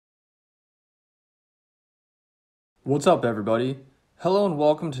What's up, everybody? Hello and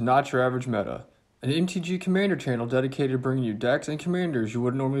welcome to Not Your Average Meta, an MTG Commander channel dedicated to bringing you decks and commanders you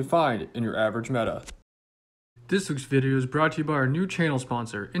wouldn't normally find in your average meta. This week's video is brought to you by our new channel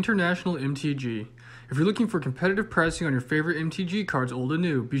sponsor, International MTG. If you're looking for competitive pricing on your favorite MTG cards old and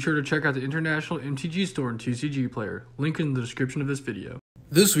new, be sure to check out the International MTG store and TCG Player, link in the description of this video.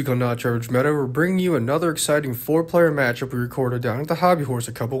 This week on Not Your Average Meta, we're bringing you another exciting 4-player matchup we recorded down at the Hobby Horse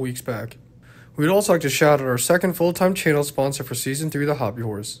a couple weeks back. We'd also like to shout out our second full-time channel sponsor for Season 3 of the Hobby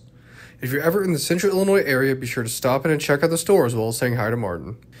Horse. If you're ever in the Central Illinois area, be sure to stop in and check out the store as well as saying hi to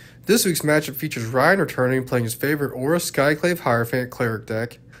Martin. This week's matchup features Ryan returning playing his favorite Orah Skyclave Hierophant Cleric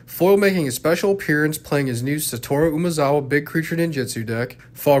deck, Foil making a special appearance playing his new Satoru Umezawa Big Creature Ninjutsu deck,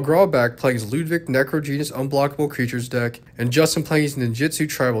 Fograw back playing his Ludevic Necrogenius Unblockable Creatures deck, and Justin playing his Ninjutsu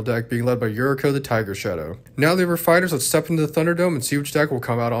Tribal deck being led by Yuriko the Tiger Shadow. Now that we're fighters, let's step into the Thunderdome and see which deck will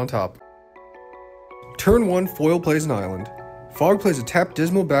come out on top. Turn 1, Foil plays an island. Fog plays a tapped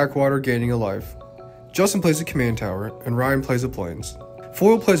Dismal Backwater, gaining a life. Justin plays a command tower, and Ryan plays a plains.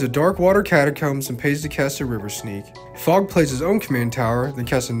 Foil plays a Darkwater Catacombs and pays to cast a River Sneak. Fog plays his own command tower, then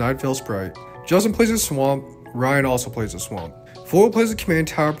casts a Nightveil Sprite. Justin plays a swamp, Ryan also plays a swamp. Foil plays a command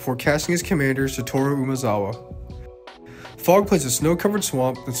tower before casting his commander, Satoru Umezawa. Fog plays a snow-covered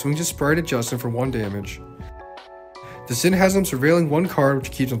swamp, then swings his sprite at Justin for 1 damage. The Sin has him surveilling 1 card which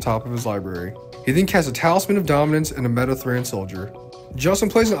he keeps on top of his library. He then casts a Talisman of Dominance and a Meta Thran Soldier. Justin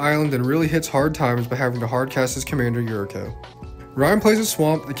plays an island and really hits hard times by having to hardcast his commander Yuriko. Ryan plays a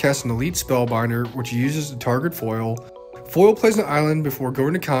swamp that casts an Elite Spellbinder, which he uses to target Foil. Foil plays an island before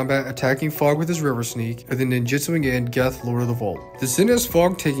going to combat, attacking Fog with his River Sneak, and then ninjutsuing in Geth, Lord of the Vault. The Sin has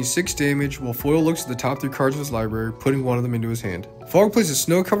Fog taking 6 damage, while Foil looks at the top 3 cards of his library, putting 1 of them into his hand. Fog plays a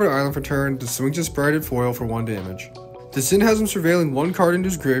snow-covered island for turn, then swings his sprite at Foil for 1 damage. The Sin has him surveilling 1 card into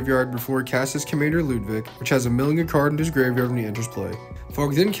his graveyard before he casts his commander Ludevic, which has him milling a card into his graveyard when he enters play.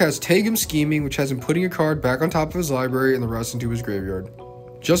 Fog then casts Tagum Scheming, which has him putting a card back on top of his library and the rest into his graveyard.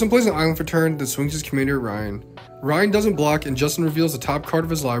 Justin plays an island for turn, then swings his commander at Ryan. Ryan doesn't block, and Justin reveals the top card of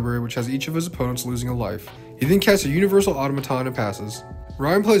his library, which has each of his opponents losing a life. He then casts a Universal Automaton and passes.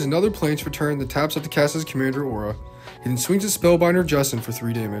 Ryan plays another Plains for turn, then taps out to cast his commander Orah. He then swings his Spellbinder Justin for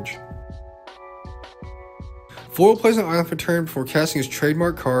 3 damage. Foil plays an island for turn before casting his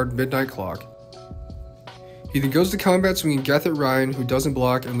trademark card, Midnight Clock. He then goes to combat swinging Geth at Ryan, who doesn't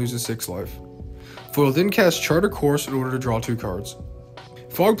block and loses 6 life. Foil then casts Charter Course in order to draw 2 cards.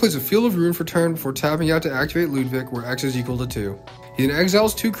 Fog plays a Field of Ruin for turn before tapping out to activate Ludevic, where X is equal to 2. He then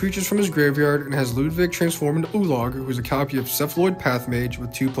exiles 2 creatures from his graveyard and has Ludevic transform into Ulog, who is a copy of Cephaloid Pathmage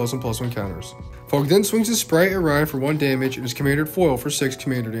with 2+1/+1 counters. Fog then swings his sprite at Ryan for 1 damage and his commander Foil for 6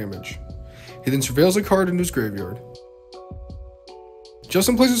 commander damage. He then surveils a card into his graveyard.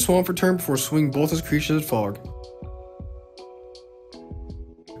 Justin plays a swamp for turn before swinging both his creatures at Fog.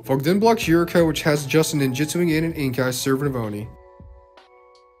 Fog then blocks Yuriko, which has Justin ninjutsuing in an Inkai, Servant of Oni.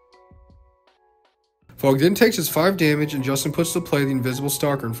 Fog then takes his 5 damage and Justin puts to play the Invisible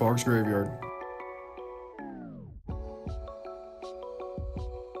Stalker in Fog's graveyard.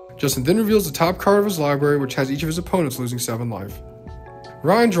 Justin then reveals the top card of his library, which has each of his opponents losing 7 life.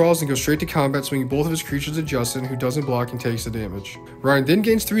 Ryan draws and goes straight to combat, swinging both of his creatures at Justin, who doesn't block and takes the damage. Ryan then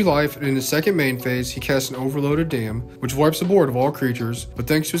gains 3 life, and in his second main phase, he casts an Overloaded Dam, which wipes the board of all creatures, but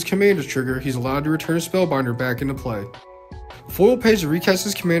thanks to his commander's trigger, he's allowed to return his Spellbinder back into play. Foil pays to recast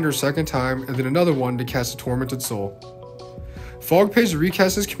his commander a second time, and then another one to cast a Tormented Soul. Fog pays to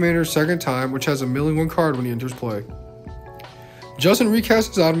recast his commander a second time, which has a milling 1 card when he enters play. Justin recasts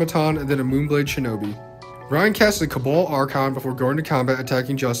his Automaton, and then a Moonblade Shinobi. Ryan casts a Cabal Archon before going to combat,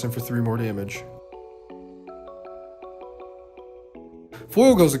 attacking Justin for 3 more damage.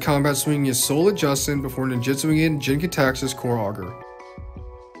 Foil goes to combat swinging his Soul at Justin before ninjutsuing in Jin-Gitaxias Core Augur.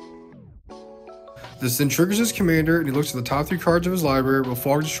 This then triggers his commander and he looks at the top 3 cards of his library while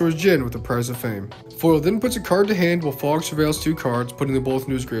Fog destroys Jin with the Prize of Fame. Foil then puts a card to hand while Fog surveils 2 cards, putting them both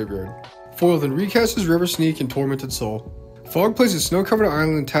into his graveyard. Foil then recasts his River Sneak and Tormented Soul. Fog plays a snow-covered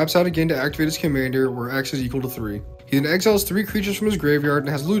island and taps out again to activate his commander, where X is equal to 3. He then exiles 3 creatures from his graveyard and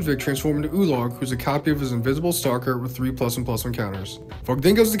has Ludevic transform into Ulog, who's a copy of his Invisible Stalker with 3+1/+1 counters. Fog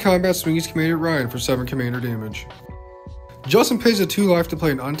then goes to combat, swinging his commander at Ryan for 7 commander damage. Justin pays a 2 life to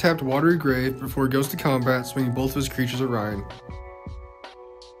play an untapped Watery Grave before he goes to combat, swinging both of his creatures at Ryan.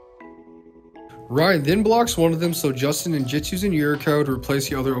 Ryan then blocks one of them, so Justin ninjutsus in Yuriko to replace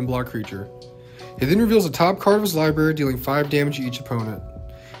the other unblocked creature. He then reveals the top card of his library, dealing 5 damage to each opponent.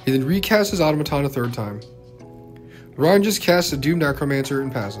 He then recasts his Automaton a 3rd time. Ryan just casts a Doom Necromancer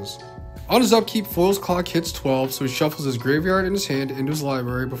and passes. On his upkeep, Foil's clock hits 12, so he shuffles his graveyard in his hand into his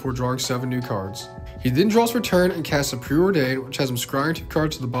library before drawing 7 new cards. He then draws Return and casts a Preordain, which has him scrying 2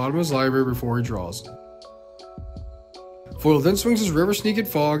 cards to the bottom of his library before he draws. Foil then swings his River Sneak at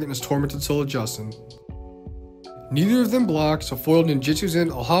Fog and his Tormented Soul at Justin. Neither of them block, so Foil ninjutsus in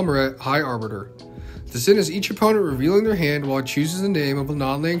Alhamret, High Arbiter. This then has each opponent revealing their hand while it chooses the name of a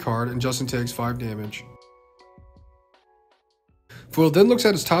non-land card, and Justin takes 5 damage. Foil then looks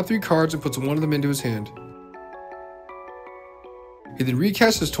at his top 3 cards and puts one of them into his hand. He then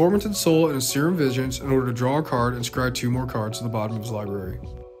recasts his Tormented Soul and his Serum Visions in order to draw a card and scry 2 more cards to the bottom of his library.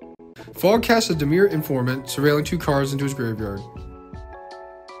 Fog casts a Dimir Informant, surveilling 2 cards into his graveyard.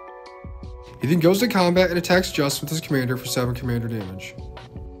 He then goes to combat and attacks Justin with his commander for 7 commander damage.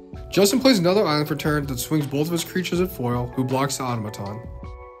 Justin plays another island for turn that swings both of his creatures at Foil, who blocks the Automaton.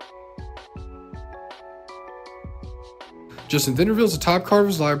 Justin then reveals the top card of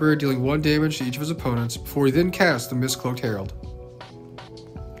his library, dealing 1 damage to each of his opponents, before he then casts the Mist-Cloaked Herald.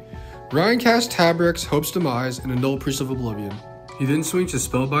 Ryan casts Tabrix, Hope's Demise, and a Null Priest of Oblivion. He then swings his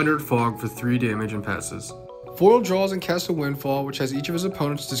Spellbinder at Fog for 3 damage and passes. Foil draws and casts a Windfall, which has each of his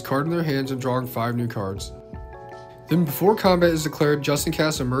opponents discarding their hands and drawing 5 new cards. Then before combat is declared, Justin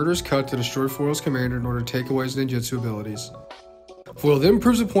casts a Murderous Cut to destroy Foil's commander in order to take away his ninjutsu abilities. Foil then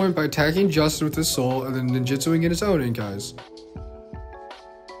proves a point by attacking Justin with his soul and then ninjutsuing in his own Ink Eyes.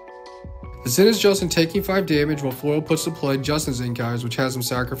 This then is Justin taking 5 damage while Foil puts to play Justin's Ink Eyes, which has him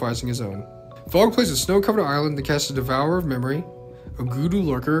sacrificing his own. Fog plays a Snow-Covered Island that casts a Devourer of Memory, a Voodoo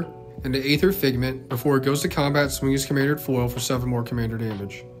Lurker, and an Aether Figment before it goes to combat, swinging his commander at Foil for 7 more commander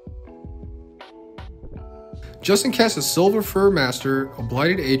damage. Justin casts a Silver Fur Master, a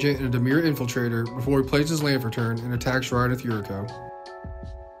Blighted Agent, and a Dimir Infiltrator before he plays his land for turn and attacks Ryan with Yuriko.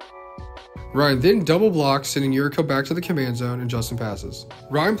 Ryan then double blocks, sending Yuriko back to the command zone, and Justin passes.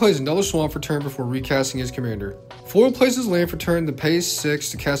 Ryan plays another Swamp for turn before recasting his commander. Foil plays his land for turn, then pays 6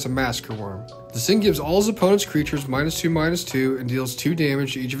 to cast a Massacre Worm. This then gives all his opponent's creatures -2/-2 and deals 2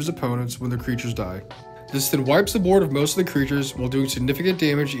 damage to each of his opponents when their creatures die. This then wipes the board of most of the creatures while doing significant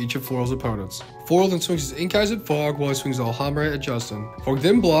damage to each of Foil's opponents. Foil then swings his Ink Eyes at Fog while he swings Alhamra at Justin. Fog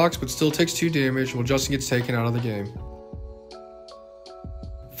then blocks but still takes 2 damage while Justin gets taken out of the game.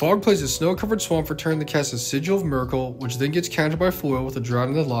 Fog plays a Snow-Covered Swamp for turn that casts a Sigil of Miracle, which then gets countered by Foil with a Drown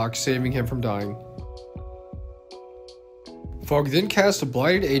in the Lock, saving him from dying. Fog then casts a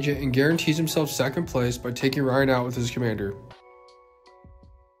Blighted Agent and guarantees himself 2nd place by taking Ryan out with his commander.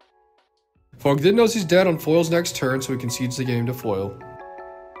 Fog then knows he's dead on Foil's next turn, so he concedes the game to Foil.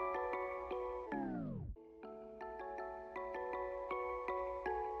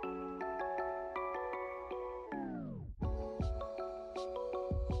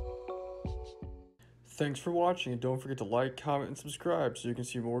 Thanks for watching, and don't forget to like, comment, and subscribe so you can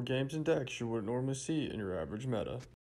see more games and decks you wouldn't normally see in your average meta.